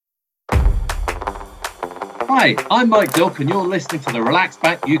Hi, I'm Mike Dilk and you're listening to the Relax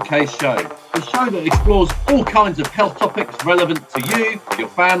Back UK show, the show that explores all kinds of health topics relevant to you, your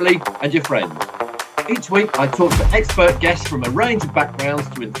family and your friends. Each week I talk to expert guests from a range of backgrounds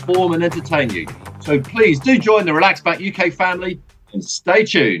to inform and entertain you. So please do join the Relax Back UK family and stay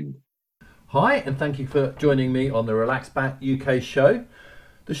tuned. Hi, and thank you for joining me on the Relax Back UK show.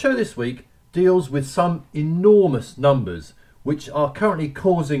 The show this week deals with some enormous numbers which are currently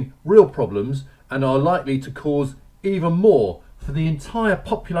causing real problems and are likely to cause even more for the entire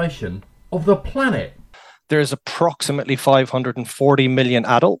population of the planet. There's approximately 540 million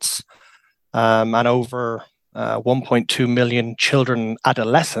adults and over 1.2 million children and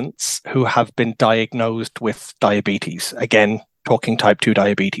adolescents who have been diagnosed with diabetes. Again, talking type 2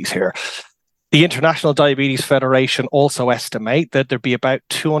 diabetes here. The International Diabetes Federation also estimate that there'd be about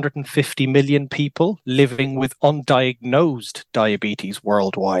 250 million people living with undiagnosed diabetes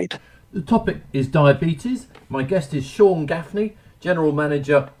worldwide. The topic is diabetes. My guest is Sean Gaffney, General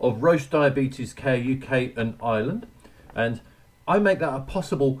Manager of Roche Diabetes Care UK and Ireland. And I make that a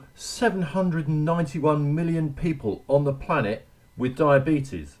possible 791 million people on the planet with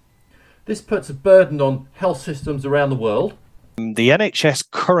diabetes. This puts a burden on health systems around the world. The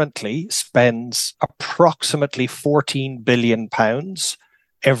NHS currently spends approximately £14 billion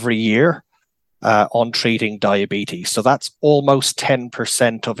every year on treating diabetes. So that's almost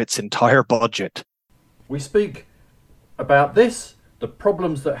 10% of its entire budget. We speak about this, the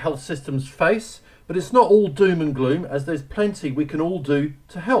problems that health systems face, but it's not all doom and gloom, as there's plenty we can all do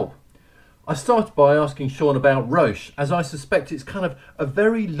to help. I started by asking Sean about Roche, as I suspect it's kind of a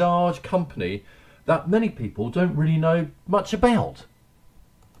very large company that many people don't really know much about.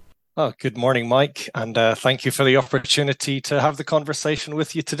 Oh, good morning, Mike, and thank you for the opportunity to have the conversation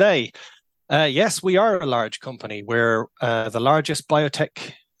with you today. Yes, we are a large company. We're the largest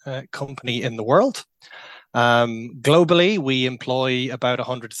biotech company in the world. Globally, we employ about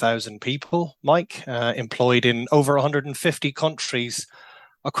 100,000 people, Mike, employed in over 150 countries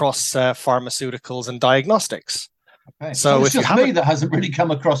across pharmaceuticals and diagnostics. Okay. So it's just me that hasn't really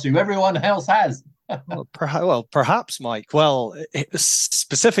come across you. Everyone else has. Perhaps, Mike. Well,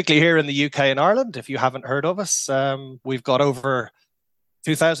 specifically here in the UK and Ireland, if you haven't heard of us, we've got over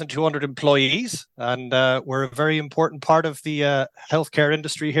 2,200 employees, and we're a very important part of the healthcare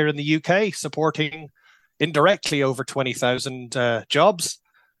industry here in the UK, supporting indirectly over 20,000 jobs,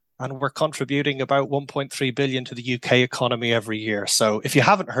 and we're contributing about 1.3 billion to the UK economy every year. So if you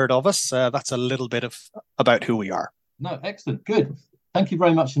haven't heard of us, that's a little bit about who we are. No, excellent, good. Thank you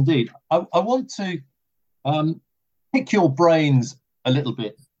very much indeed. I want to pick your brains a little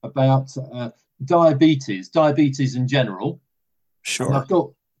bit about diabetes in general. Sure. And I've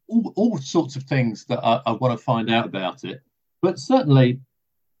got all sorts of things that I want to find out about it. But certainly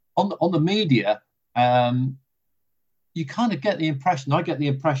on the media, you kind of get the impression, I get the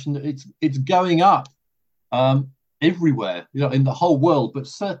impression that it's going up everywhere, in the whole world, but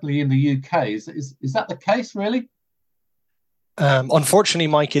certainly in the UK. Is that the case, really? Unfortunately,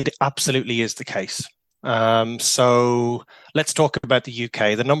 Mike, it absolutely is the case. So let's talk about the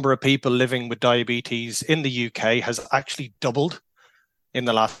UK. The number of people living with diabetes in the UK has actually doubled in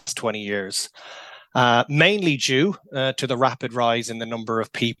the last 20 years, mainly due to the rapid rise in the number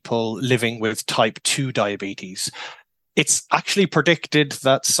of people living with type 2 diabetes. It's actually predicted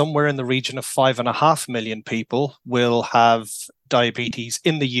that somewhere in the region of 5.5 million people will have diabetes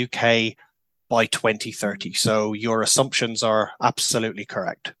in the UK by 2030. So your assumptions are absolutely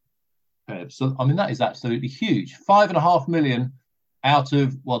correct. Okay, so, I mean, that is absolutely huge. 5.5 million out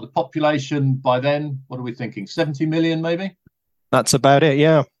of, the population by then, what are we thinking? 70 million, maybe? That's about it,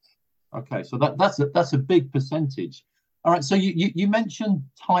 yeah. Okay, so that's a big percentage. All right, so you mentioned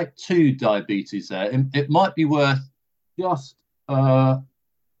type 2 diabetes there. It might be worth just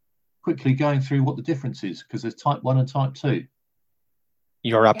quickly going through what the difference is, because there's type 1 and type 2.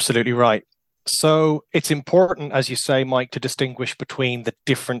 You're absolutely right. So it's important, as you say, Mike, to distinguish between the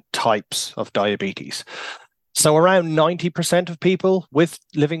different types of diabetes. So around 90% of people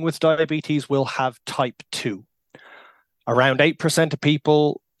living with diabetes will have type 2. Around 8% of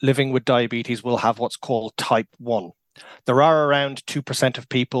people living with diabetes will have what's called type 1. There are around 2% of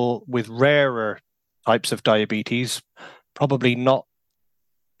people with rarer types of diabetes. Probably not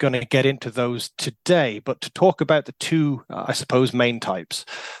going to get into those today, but to talk about the two, I suppose, main types.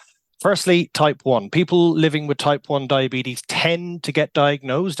 Firstly, type 1. People living with type 1 diabetes tend to get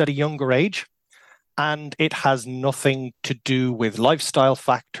diagnosed at a younger age, and it has nothing to do with lifestyle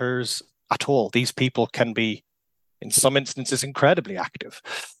factors at all. These people can be, in some instances, incredibly active.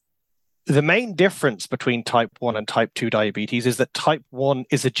 The main difference between type 1 and type 2 diabetes is that type 1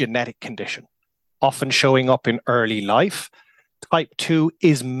 is a genetic condition. often showing up in early life. Type 2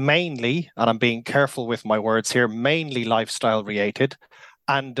 is mainly, and I'm being careful with my words here, mainly lifestyle related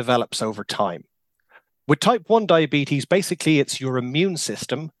and develops over time. With type 1 diabetes, basically it's your immune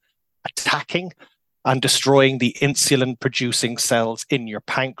system attacking and destroying the insulin-producing cells in your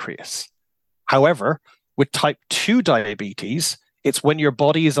pancreas. However, with type 2 diabetes, it's when your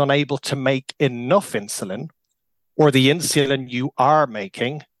body is unable to make enough insulin, or the insulin you are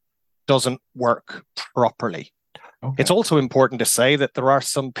making doesn't work properly. Okay. It's also important to say that there are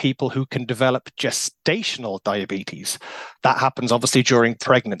some people who can develop gestational diabetes. That happens obviously during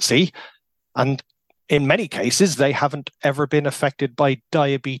pregnancy, and in many cases, they haven't ever been affected by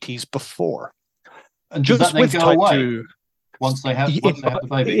diabetes before. And does that then go away once they have the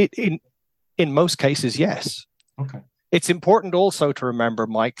baby? In most cases, yes. Okay. It's important also to remember,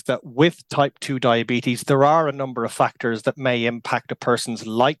 Mike, that with type 2 diabetes, there are a number of factors that may impact a person's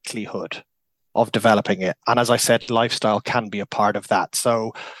likelihood of developing it. And as I said, lifestyle can be a part of that.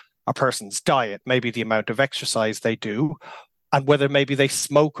 So a person's diet, maybe the amount of exercise they do, and whether maybe they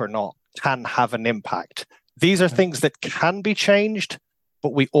smoke or not, can have an impact. These are things that can be changed,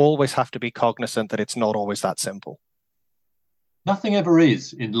 but we always have to be cognizant that it's not always that simple. Nothing ever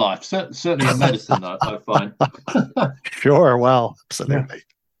is in life, certainly in medicine, I find. Sure, well, absolutely. Yeah.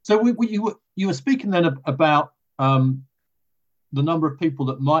 So you were speaking then about the number of people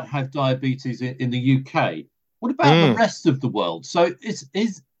that might have diabetes in the UK. What about the rest of the world? So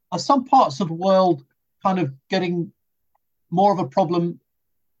are some parts of the world kind of getting more of a problem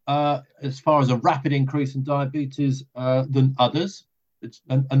as far as a rapid increase in diabetes than others?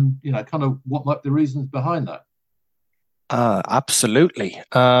 And you know, kind of what might be the reasons behind that? Absolutely.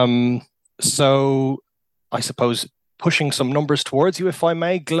 So I suppose pushing some numbers towards you, if I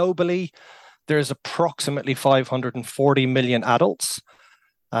may, globally, there's approximately 540 million adults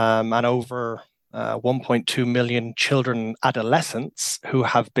and over 1.2 million children and adolescents who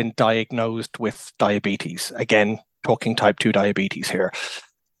have been diagnosed with diabetes. Again, talking type 2 diabetes here.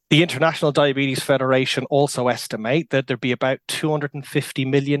 The International Diabetes Federation also estimate that there'd be about 250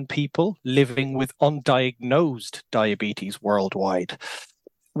 million people living with undiagnosed diabetes worldwide.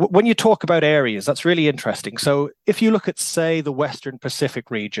 When you talk about areas, that's really interesting. So if you look at, say, the Western Pacific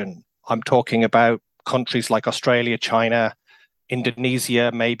region, I'm talking about countries like Australia, China,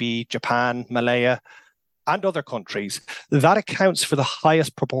 Indonesia, maybe Japan, Malaya, and other countries, that accounts for the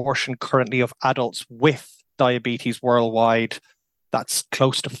highest proportion currently of adults with diabetes worldwide. That's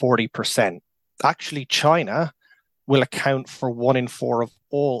close to 40%. Actually, China will account for 1 in 4 of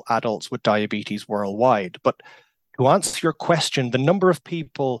all adults with diabetes worldwide. But to answer your question, the number of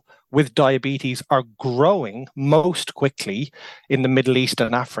people with diabetes are growing most quickly in the Middle East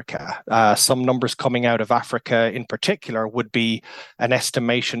and Africa. Some numbers coming out of Africa in particular would be an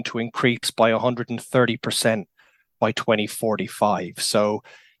estimation to increase by 130% by 2045. So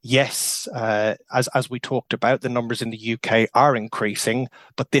yes, as we talked about, the numbers in the UK are increasing,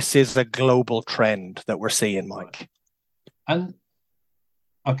 but this is a global trend that we're seeing, Mike. And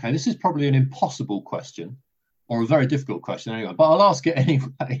okay, this is probably an impossible question or a very difficult question anyway, but I'll ask it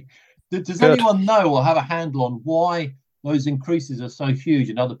anyway. Does anyone know or have a handle on why those increases are so huge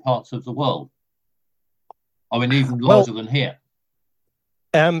in other parts of the world? I mean, even larger than here.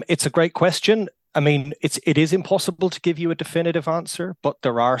 It's a great question. I mean, it is impossible to give you a definitive answer, but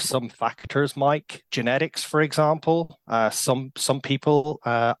there are some factors, Mike. Genetics, for example. Some people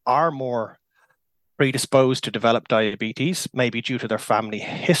are more predisposed to develop diabetes, maybe due to their family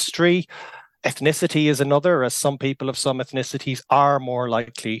history. Ethnicity is another, as some people of some ethnicities are more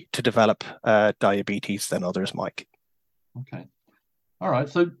likely to develop diabetes than others, Mike. Okay. All right.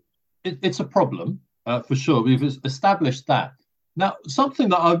 So it's a problem for sure. We've established that. Now, something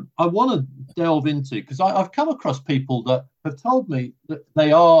that I want to delve into, because I've come across people that have told me that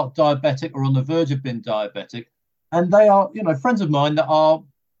they are diabetic or on the verge of being diabetic, and they are, you know, friends of mine that are,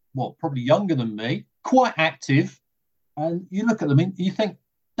 well, probably younger than me, quite active, and you look at them and you think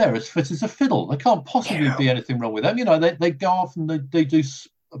they're as fit as a fiddle. There can't possibly be anything wrong with them. You know, they go off and they do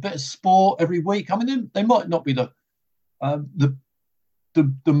a bit of sport every week. I mean, they might not be the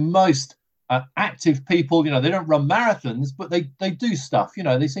most active people, you know, they don't run marathons, but they do stuff, you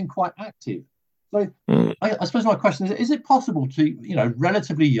know, they seem quite active. So I suppose my question is it possible to, you know,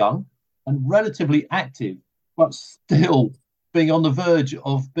 relatively young and relatively active, but still being on the verge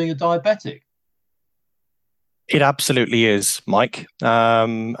of being a diabetic? It absolutely is, Mike.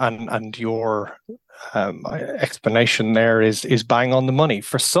 And your explanation there is bang on the money.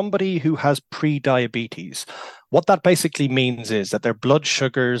 For somebody who has pre-diabetes, what that basically means is that their blood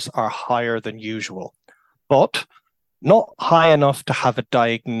sugars are higher than usual, but not high enough to have a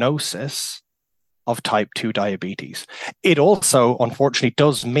diagnosis, of type 2 diabetes. It also, unfortunately,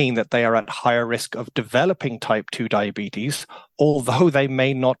 does mean that they are at higher risk of developing type 2 diabetes, although they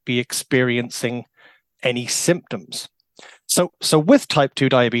may not be experiencing any symptoms. So with type 2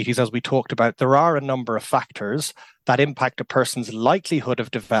 diabetes, as we talked about, there are a number of factors that impact a person's likelihood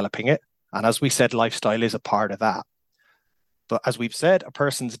of developing it. And as we said, lifestyle is a part of that. But as we've said, a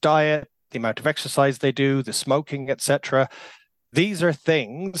person's diet, the amount of exercise they do, the smoking, etc., these are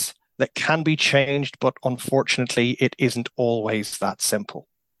things that can be changed, but unfortunately, it isn't always that simple.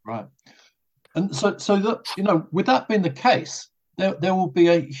 Right. And so that, with that being the case, there will be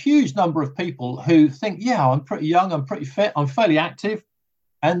a huge number of people who think, yeah, I'm pretty young, I'm pretty fit, I'm fairly active,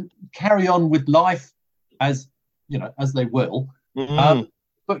 and carry on with life as they will.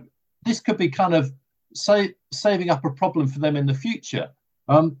 But this could be kind of saving up a problem for them in the future.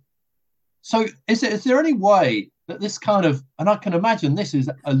 So is there any way that this kind of, and I can imagine this is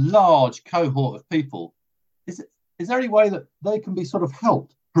a large cohort of people, is there any way that they can be sort of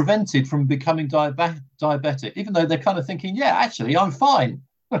helped, prevented from becoming diabetic, even though they're kind of thinking, yeah, actually, I'm fine?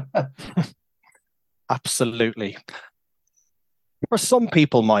 Absolutely. For some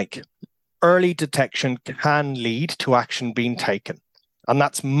people, Mike, early detection can lead to action being taken. And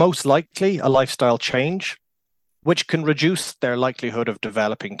that's most likely a lifestyle change, which can reduce their likelihood of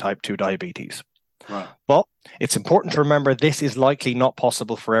developing type 2 diabetes. Right. But it's important to remember this is likely not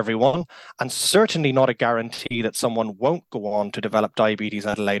possible for everyone, and certainly not a guarantee that someone won't go on to develop diabetes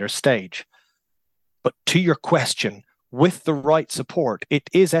at a later stage. But to your question, with the right support, it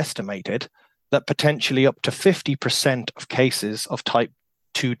is estimated that potentially up to 50% of cases of type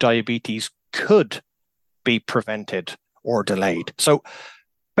 2 diabetes could be prevented or delayed. So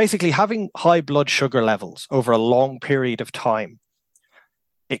basically, having high blood sugar levels over a long period of time,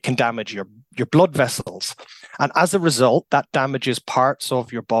 it can damage your blood vessels. And as a result, that damages parts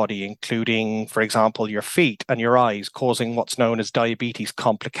of your body, including, for example, your feet and your eyes, causing what's known as diabetes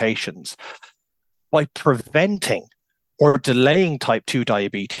complications. By preventing or delaying type 2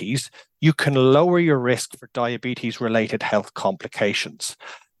 diabetes, you can lower your risk for diabetes-related health complications.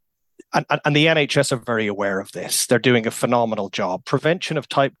 And the NHS are very aware of this. They're doing a phenomenal job. Prevention of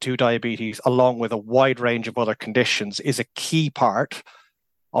type 2 diabetes, along with a wide range of other conditions, is a key part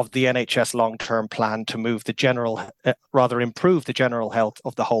of the NHS long-term plan to improve the general health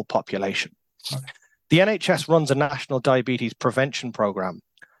of the whole population. Okay. The NHS runs a national diabetes prevention program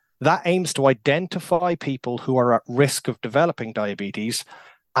that aims to identify people who are at risk of developing diabetes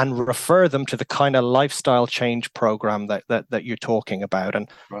and refer them to the kind of lifestyle change program that you're talking about. And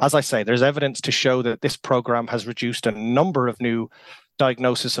right. As I say, there's evidence to show that this program has reduced a number of new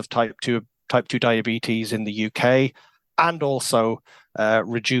diagnoses of type 2 diabetes in the UK, and also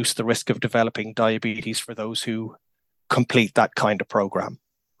reduce the risk of developing diabetes for those who complete that kind of program.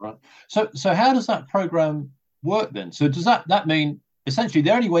 Right. So how does that program work then? So does that mean essentially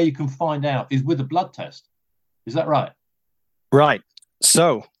the only way you can find out is with a blood test? Is that right? Right.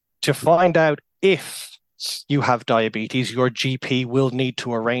 So to find out if you have diabetes, your GP will need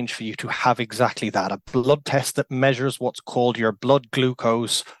to arrange for you to have exactly that, a blood test that measures what's called your blood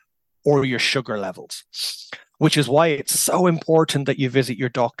glucose or your sugar levels, which is why it's so important that you visit your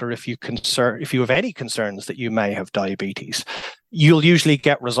doctor if you have any concerns that you may have diabetes. You'll usually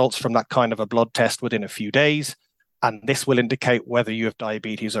get results from that kind of a blood test within a few days, and this will indicate whether you have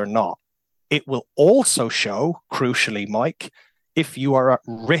diabetes or not. It will also show, crucially, Mike, if you are at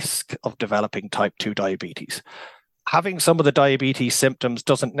risk of developing type 2 diabetes. Having some of the diabetes symptoms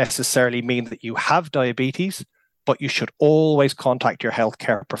doesn't necessarily mean that you have diabetes, but you should always contact your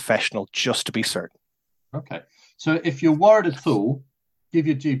healthcare professional just to be certain. Okay. So if you're worried at all, give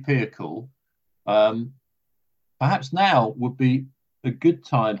your GP a call. Perhaps now would be a good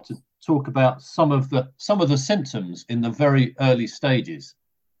time to talk about some of the symptoms in the very early stages.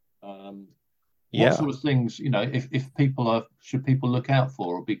 What sort of things, if people should people look out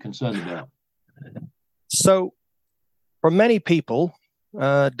for or be concerned about? So for many people,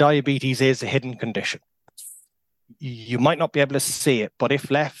 diabetes is a hidden condition. You might not be able to see it, but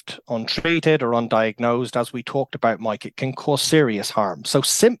if left untreated or undiagnosed, as we talked about, Mike, it can cause serious harm. So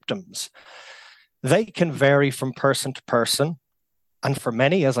symptoms, they can vary from person to person. And for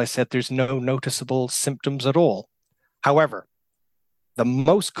many, as I said, there's no noticeable symptoms at all. However, the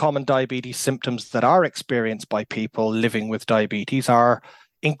most common diabetes symptoms that are experienced by people living with diabetes are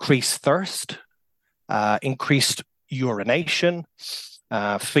increased thirst, increased urination,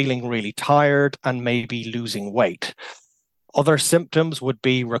 feeling really tired, and maybe losing weight. Other symptoms would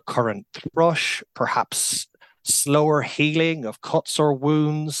be recurrent thrush, perhaps slower healing of cuts or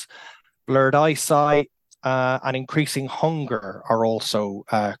wounds, blurred eyesight, and increasing hunger are also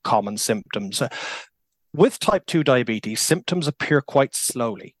common symptoms. With type 2 diabetes, symptoms appear quite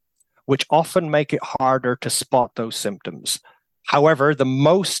slowly, which often make it harder to spot those symptoms. However, the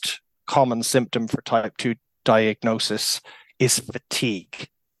most common symptom for type 2 diagnosis is fatigue.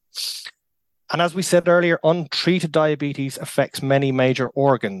 And as we said earlier, untreated diabetes affects many major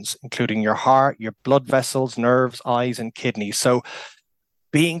organs, including your heart, your blood vessels, nerves, eyes, and kidneys. So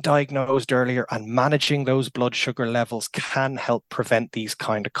being diagnosed earlier and managing those blood sugar levels can help prevent these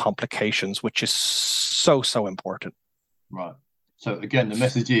kind of complications, which is so, so important. Right. So again, the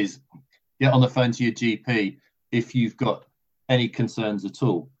message is get on the phone to your GP if you've got any concerns at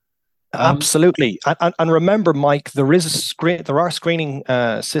all. Absolutely. And remember, Mike, there are screening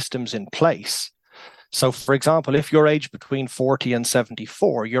systems in place. So, for example, if you're aged between 40 and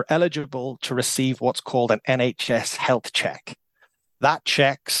 74, you're eligible to receive what's called an NHS health check. That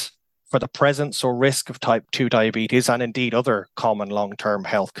checks for the presence or risk of type 2 diabetes and indeed other common long-term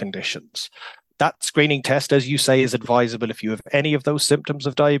health conditions. That screening test, as you say, is advisable if you have any of those symptoms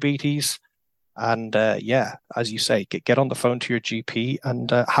of diabetes. And as you say, get on the phone to your GP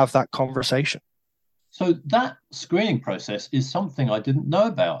and have that conversation. So that screening process is something I didn't know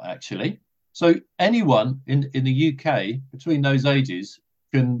about, actually. So anyone in the UK between those ages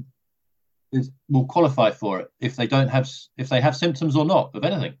will qualify for it if they have symptoms or not of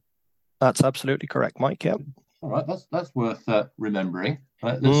anything. That's absolutely correct, Mike. Yeah. All right, that's worth remembering.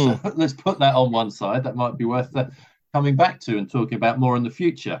 Right, let's put that on one side. That might be worth coming back to and talking about more in the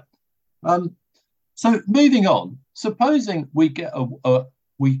future. So moving on, supposing we get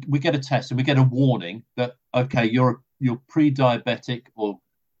we get a test and we get a warning that okay, you're pre-diabetic, or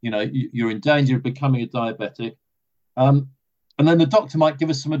you're in danger of becoming a diabetic, and then the doctor might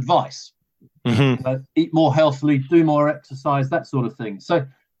give us some advice. Mm-hmm. Eat more healthily, do more exercise, that sort of thing. So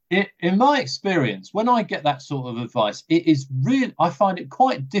in my experience, when I get that sort of advice, I find it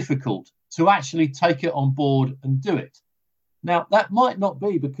quite difficult to actually take it on board and do it. Now, that might not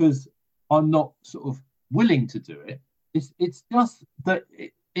be because I'm not sort of willing to do it. It's just that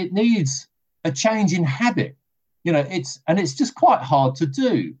it needs a change in habit. It's just quite hard to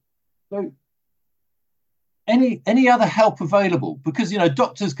do. So any other help available? Because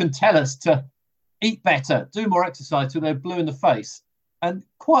doctors can tell us to eat better, do more exercise till they're blue in the face, and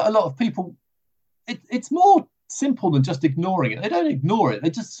quite a lot of people, it's more simple than just ignoring it. They don't ignore it; they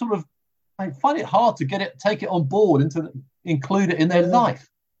just sort of find it hard to take it on board and to include it in their life.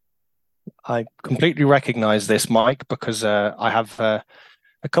 I completely recognize this, Mike, because I have a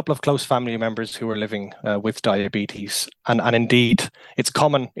couple of close family members who are living with diabetes, and indeed, it's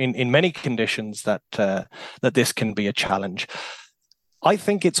common in many conditions that this can be a challenge. I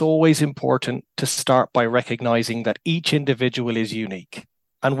think it's always important to start by recognizing that each individual is unique,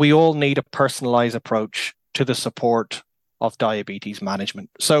 and we all need a personalized approach to the support of diabetes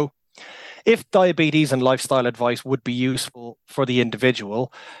management. So, if diabetes and lifestyle advice would be useful for the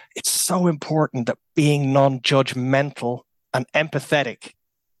individual, it's so important that being non-judgmental and empathetic,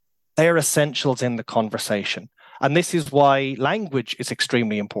 they're essentials in the conversation. And this is why language is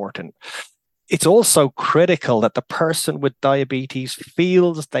extremely important. It's also critical that the person with diabetes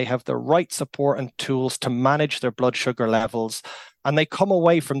feels they have the right support and tools to manage their blood sugar levels, and they come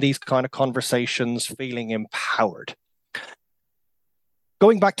away from these kind of conversations feeling empowered.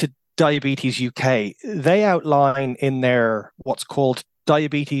 Going back to Diabetes UK, they outline in their what's called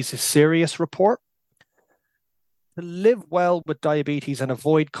Diabetes is Serious report to live well with diabetes and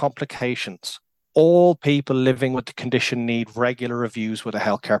avoid complications. All people living with the condition need regular reviews with a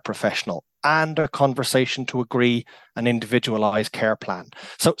healthcare professional and a conversation to agree an individualized care plan.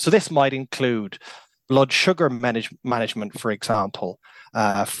 So this might include blood sugar management, for example,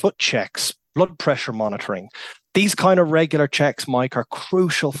 foot checks, blood pressure monitoring. These kind of regular checks, Mike, are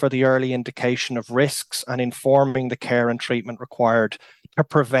crucial for the early indication of risks and informing the care and treatment required to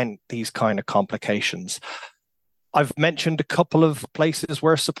prevent these kind of complications. I've mentioned a couple of places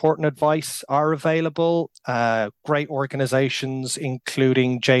where support and advice are available. Great organizations,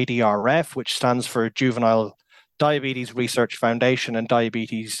 including JDRF, which stands for Juvenile Diabetes Research Foundation, and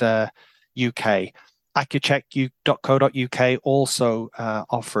Diabetes UK. Accucheck.co.uk also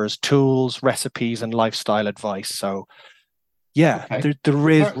offers tools, recipes, and lifestyle advice. So, there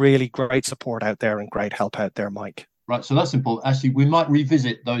is really great support out there and great help out there, Mike. Right, so that's important. Actually, we might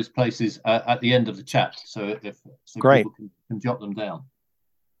revisit those places at the end of the chat, so great. People can jot them down.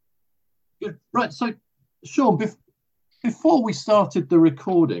 Good. Right, so Sean, before we started the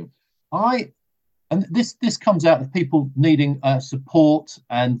recording, and this comes out of people needing support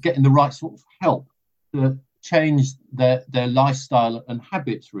and getting the right sort of help to change their lifestyle and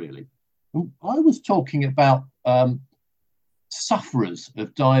habits, really. I was talking about sufferers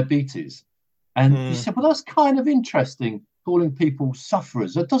of diabetes. And you Mm. said, well, that's kind of interesting, calling people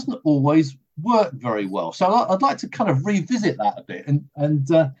sufferers. That doesn't always work very well. So I'd like to kind of revisit that a bit and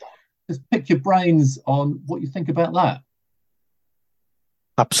just pick your brains on what you think about that.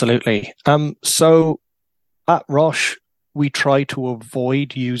 Absolutely. So at Roche, we try to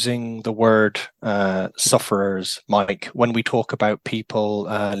avoid using the word sufferers, Mike, when we talk about people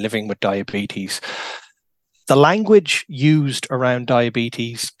living with diabetes. The language used around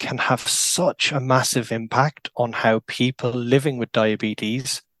diabetes can have such a massive impact on how people living with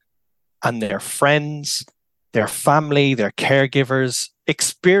diabetes and their friends, their family, their caregivers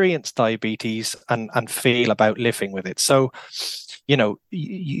experience diabetes and feel about living with it. So,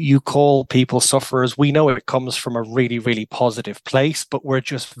 you call people sufferers. We know it comes from a really, really positive place, but we're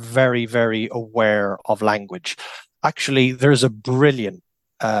just very, very aware of language. Actually, there's a brilliant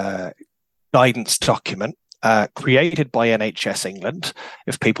guidance document created by NHS England.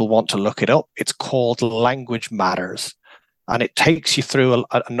 If people want to look it up, it's called Language Matters. And it takes you through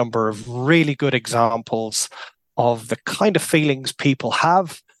a number of really good examples of the kind of feelings people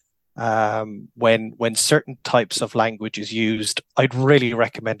have when certain types of language is used. I'd really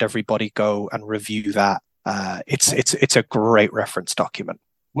recommend everybody go and review that. It's a great reference document.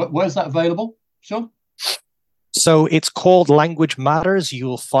 Where's that available, Sean? So it's called Language Matters.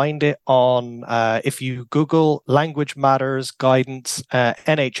 You'll find it on, if you Google Language Matters Guidance,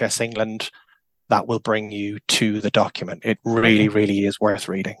 NHS England, that will bring you to the document. It really, really is worth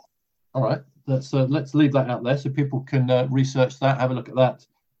reading. All right, let's leave that out there so people can research that, have a look at that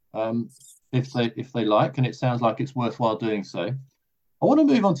if they like, and it sounds like it's worthwhile doing so. I want to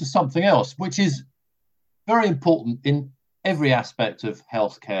move on to something else, which is very important in every aspect of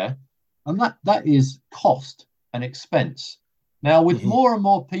healthcare, and that is cost and expense. Now, with more and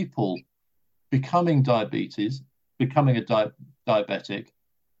more people becoming a diabetic,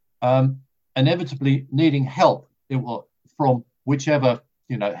 inevitably needing help from whichever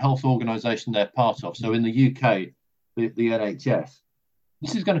health organisation they're part of. So in the UK, the NHS,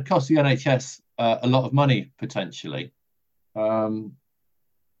 this is going to cost the NHS a lot of money potentially. How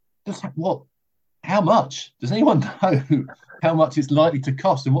much? Does anyone know how much it's likely to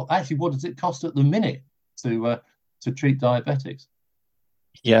cost, and what does it cost at the minute to treat diabetics?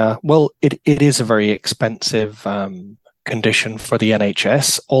 Yeah, well, it is a very expensive condition for the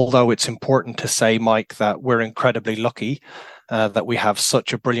NHS, although it's important to say, Mike, that we're incredibly lucky that we have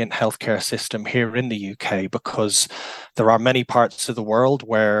such a brilliant healthcare system here in the UK, because there are many parts of the world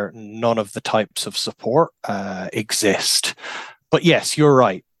where none of the types of support exist. But yes, you're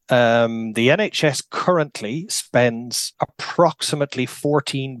right. The NHS currently spends approximately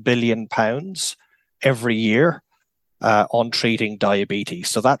 £14 billion every year on treating diabetes.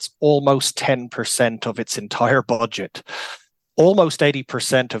 So that's almost 10% of its entire budget. Almost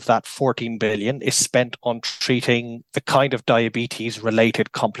 80% of that 14 billion is spent on treating the kind of diabetes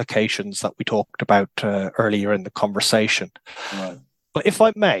related complications that we talked about earlier in the conversation. Right. But if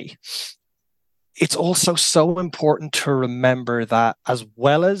I may, it's also so important to remember that as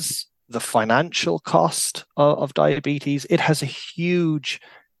well as the financial cost of diabetes, it has a huge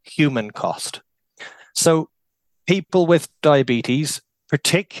human cost. So people with diabetes,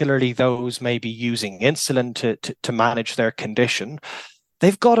 particularly those maybe using insulin to manage their condition,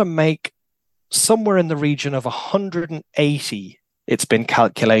 they've got to make somewhere in the region of 180, it's been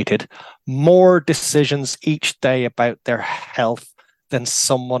calculated, more decisions each day about their health than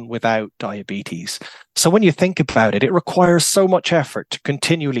someone without diabetes. So when you think about it, it requires so much effort to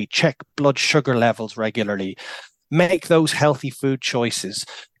continually check blood sugar levels regularly, make those healthy food choices,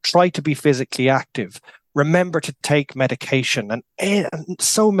 try to be physically active, remember to take medication, and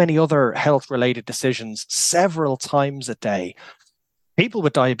so many other health-related decisions several times a day. People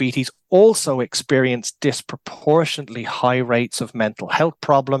with diabetes also experience disproportionately high rates of mental health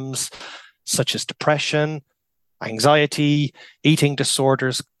problems, such as depression, anxiety, eating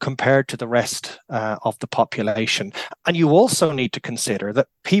disorders, compared to the rest of the population. And you also need to consider that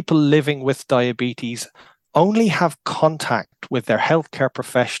people living with diabetes only have contact with their healthcare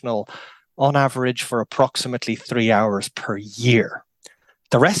professional on average for approximately 3 hours per year.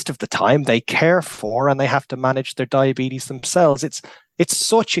 The rest of the time they care for and they have to manage their diabetes themselves. It's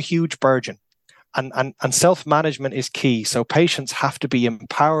such a huge burden, and self-management is key. So patients have to be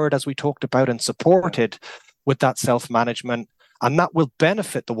empowered, as we talked about, and supported with that self-management, and that will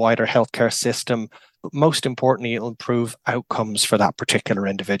benefit the wider healthcare system. But most importantly, it'll improve outcomes for that particular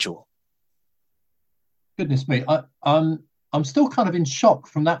individual. Goodness me, I'm still kind of in shock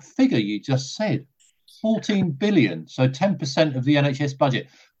from that figure you just said. 14 billion, so 10% of the NHS budget.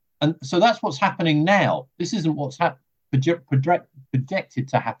 And so that's what's happening now. This isn't what's projected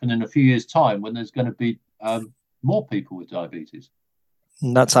to happen in a few years' time when there's going to be more people with diabetes.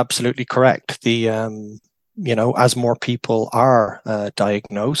 And that's absolutely correct. As more people are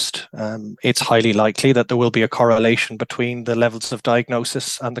diagnosed, it's highly likely that there will be a correlation between the levels of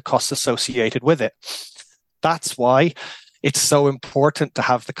diagnosis and the costs associated with it. That's why it's so important to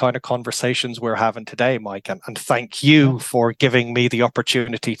have the kind of conversations we're having today, Mike. And thank you for giving me the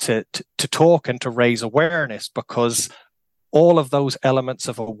opportunity to talk and to raise awareness, because all of those elements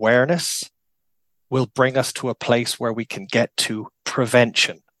of awareness will bring us to a place where we can get to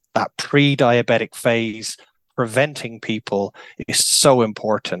prevention. That pre-diabetic phase, preventing people, is so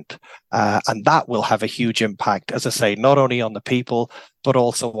important. And that will have a huge impact, as I say, not only on the people, but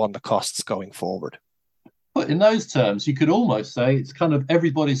also on the costs going forward. But in those terms, you could almost say it's kind of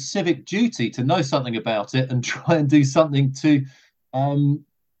everybody's civic duty to know something about it and try and do something to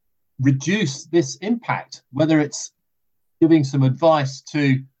reduce this impact, whether it's giving some advice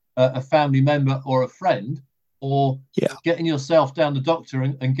to a family member or a friend, or getting yourself down the doctor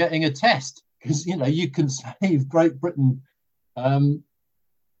and getting a test, because you can save Great Britain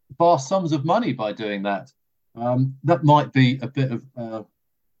vast sums of money by doing that. That might be a bit of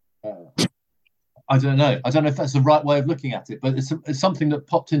I don't know if that's the right way of looking at it, but it's something that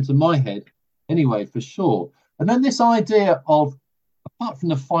popped into my head anyway, for sure. And then this idea of, apart from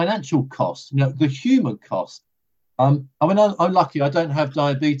the financial cost, the human cost. I mean, I'm lucky I don't have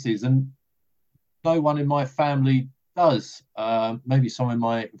diabetes, and no one in my family does. Maybe some in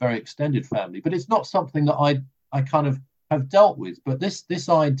my very extended family, but it's not something that I kind of have dealt with. But this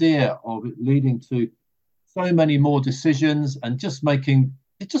idea of it leading to so many more decisions and it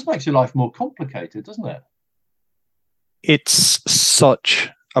just makes your life more complicated, doesn't it? It's such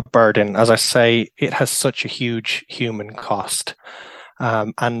a burden. As I say, it has such a huge human cost.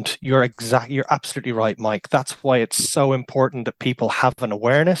 And you're absolutely right, Mike. That's why it's so important that people have an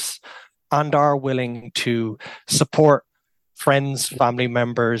awareness and are willing to support friends, family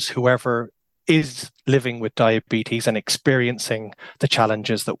members, whoever is living with diabetes and experiencing the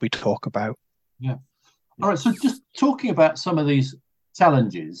challenges that we talk about. Yeah. All right. So just talking about some of these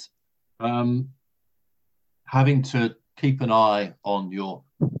challenges, having to keep an eye on your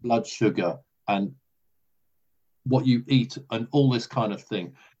blood sugar and what you eat and all this kind of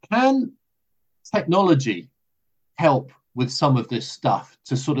thing. Can technology help with some of this stuff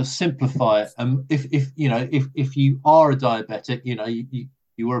to sort of simplify it? If you are a diabetic,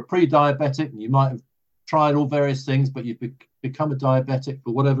 you were a pre-diabetic and you might have tried all various things, but you've become a diabetic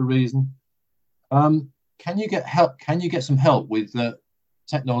for whatever reason. Can you get help? Can you get some help with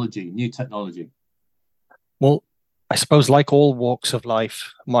new technology? Well, I suppose, like all walks of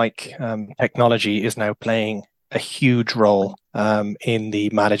life, Mike, technology is now playing a huge role in the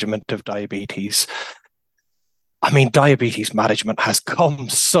management of diabetes. I mean, diabetes management has come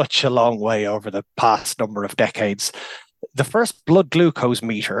such a long way over the past number of decades. The first blood glucose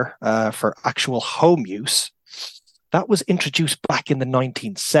meter for actual home use, that was introduced back in the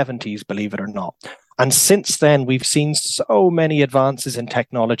 1970s, believe it or not. And since then, we've seen so many advances in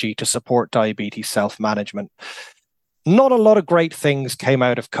technology to support diabetes self-management. Not a lot of great things came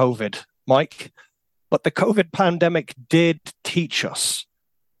out of COVID, Mike, but the COVID pandemic did teach us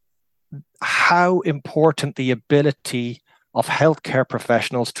how important the ability of healthcare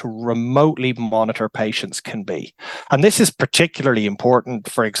professionals to remotely monitor patients can be. And this is particularly important,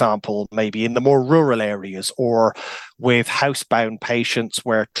 for example, maybe in the more rural areas or with housebound patients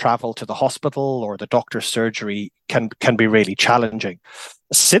where travel to the hospital or the doctor's surgery can be really challenging.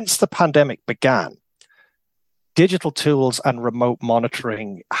 Since the pandemic began, digital tools and remote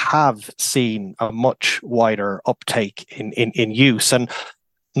monitoring have seen a much wider uptake in use. And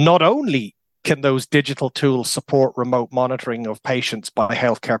not only can those digital tools support remote monitoring of patients by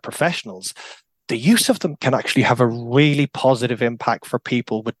healthcare professionals, the use of them can actually have a really positive impact for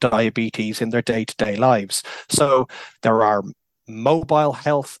people with diabetes in their day-to-day lives. So there are mobile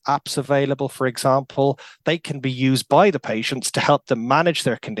health apps available, for example. They can be used by the patients to help them manage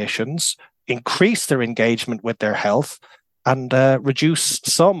their conditions, increase their engagement with their health, and reduce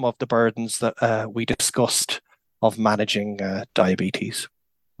some of the burdens that we discussed of managing diabetes.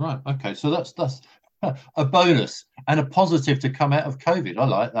 Right. Okay. So that's a bonus and a positive to come out of COVID. I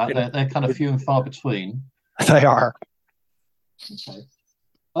like that. They're kind of few and far between. They are. Okay.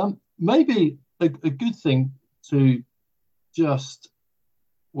 Maybe a good thing to just,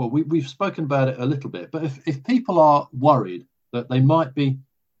 well, we've spoken about it a little bit, but if people are worried that they might be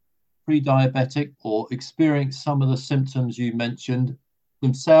pre-diabetic or experience some of the symptoms you mentioned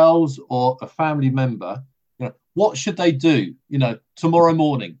themselves or a family member, what should they do? Tomorrow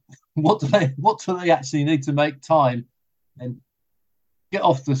morning. What do they actually need to make time and get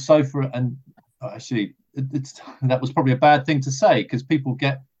off the sofa? And actually, that was probably a bad thing to say, because people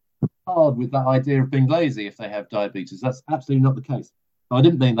get hard with that idea of being lazy if they have diabetes. That's absolutely not the case. So I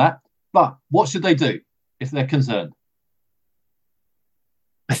didn't mean that. But what should they do if they're concerned?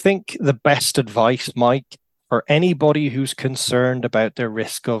 I think the best advice, Mike, for anybody who's concerned about their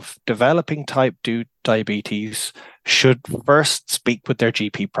risk of developing type 2 diabetes should first speak with their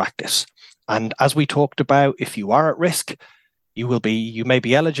GP practice. And as we talked about, if you are at risk, you may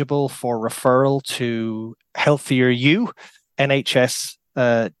be eligible for referral to Healthier You, NHS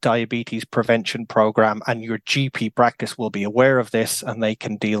diabetes prevention program, and your GP practice will be aware of this and they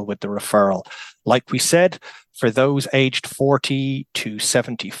can deal with the referral. Like we said, for those aged 40 to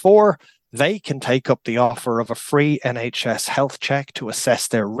 74, they can take up the offer of a free NHS health check to assess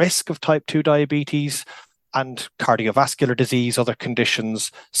their risk of type 2 diabetes and cardiovascular disease, other conditions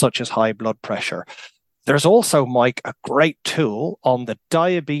such as high blood pressure. There's also, Mike, a great tool on the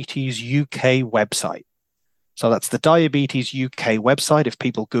Diabetes UK website. So that's the Diabetes UK website. If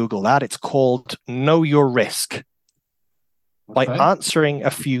people Google that, it's called Know Your Risk. By answering a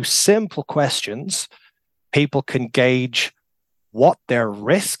few simple questions, people can gauge what their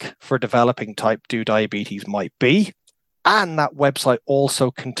risk for developing type 2 diabetes might be. And that website also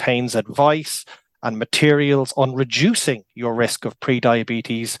contains advice and materials on reducing your risk of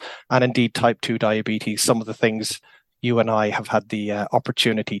pre-diabetes and indeed type 2 diabetes, some of the things you and I have had the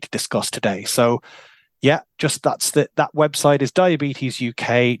opportunity to discuss today. So yeah, that website is Diabetes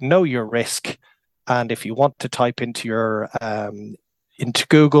UK, Know Your Risk. And if you want to type into into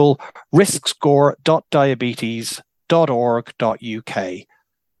Google, riskscore.diabetes.org.uk.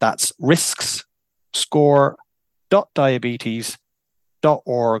 That's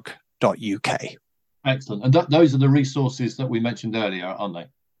riskscore.diabetes.org.uk. Excellent. And those are the resources that we mentioned earlier, aren't they?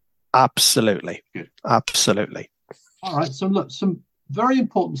 Absolutely. Good. Absolutely. All right. So look, some very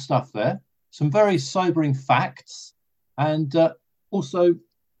important stuff there, some very sobering facts, and also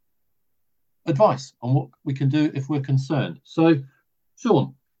advice on what we can do if we're concerned. So,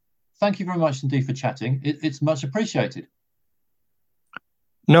 Sean, thank you very much indeed for chatting. It's much appreciated.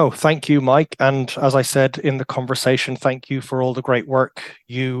 No, thank you, Mike. And as I said in the conversation, thank you for all the great work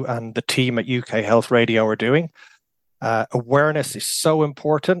you and the team at UK Health Radio are doing. Awareness is so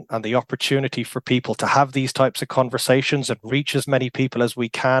important, and the opportunity for people to have these types of conversations and reach as many people as we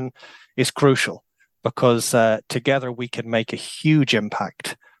can is crucial, because together we can make a huge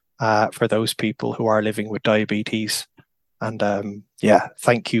impact for those people who are living with diabetes. And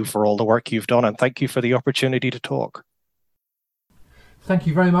thank you for all the work you've done, and thank you for the opportunity to talk. Thank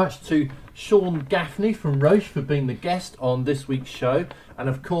you very much to Sean Gaffney from Roche for being the guest on this week's show. And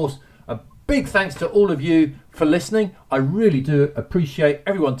of course, a big thanks to all of you for listening. I really do appreciate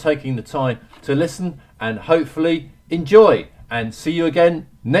everyone taking the time to listen and hopefully enjoy. And see you again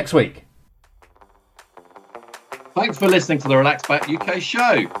next week. Thanks for listening to the Relax Back UK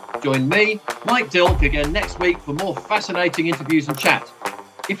show. Join me, Mike Dilk, again next week for more fascinating interviews and chat.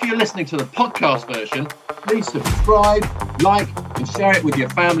 If you're listening to the podcast version, please subscribe, like, and share it with your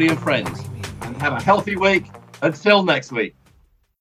family and friends. And have a healthy week. Until next week.